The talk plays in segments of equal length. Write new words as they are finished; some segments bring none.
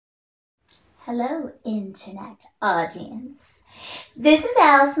Hello, Internet audience. This is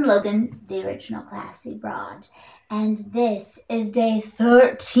Alison Logan, the original Classy Broad, and this is day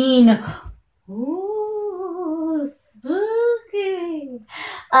 13. Ooh, spooky!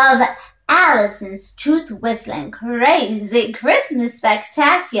 Of Alison's Tooth Whistling Crazy Christmas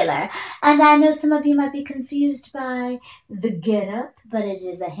Spectacular. And I know some of you might be confused by the get-up, but it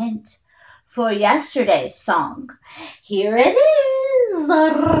is a hint for yesterday's song. Here it is.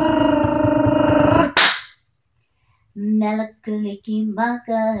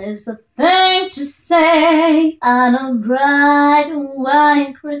 Melakaliki-maka is a thing to say on a bright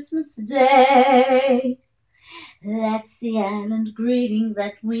Hawaiian Christmas day. That's the island greeting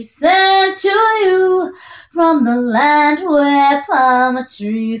that we send to you from the land where palm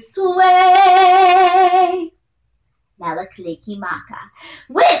trees sway. Melakaliki-maka,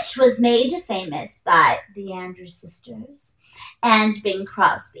 which was made famous by the Andrews Sisters and Bing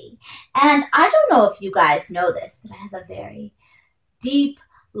Crosby. And I don't know if you guys know this, but I have a very deep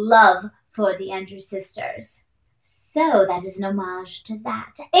love for the Andrews Sisters. So that is an homage to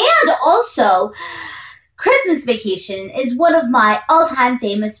that. And also, Christmas Vacation is one of my all-time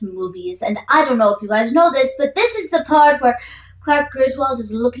famous movies. And I don't know if you guys know this, but this is the part where Clark Griswold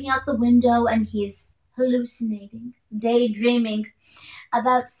is looking out the window and he's hallucinating, daydreaming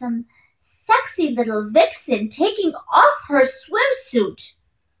about some sexy little vixen taking off her swimsuit.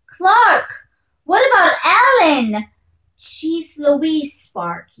 Clark, what about Ellen? Cheese Louise,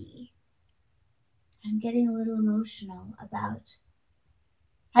 Sparky. I'm getting a little emotional about...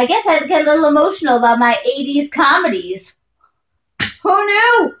 I guess I'd get a little emotional about my 80s comedies. Who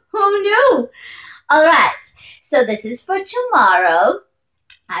knew? Who knew? All right, so this is for tomorrow.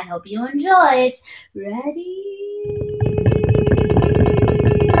 I hope you enjoy it. Ready?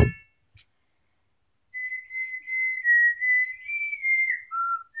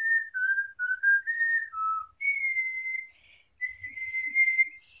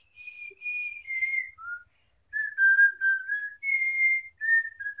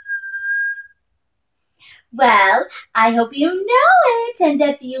 Well, I hope you know it, and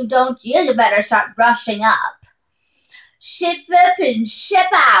if you don't, you better start brushing up. Ship up and ship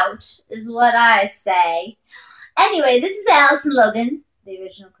out is what I say. Anyway, this is Alison Logan, the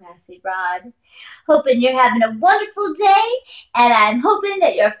original Classy Broad. Hoping you're having a wonderful day, and I'm hoping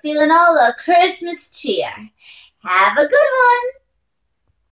that you're feeling all the Christmas cheer. Have a good one.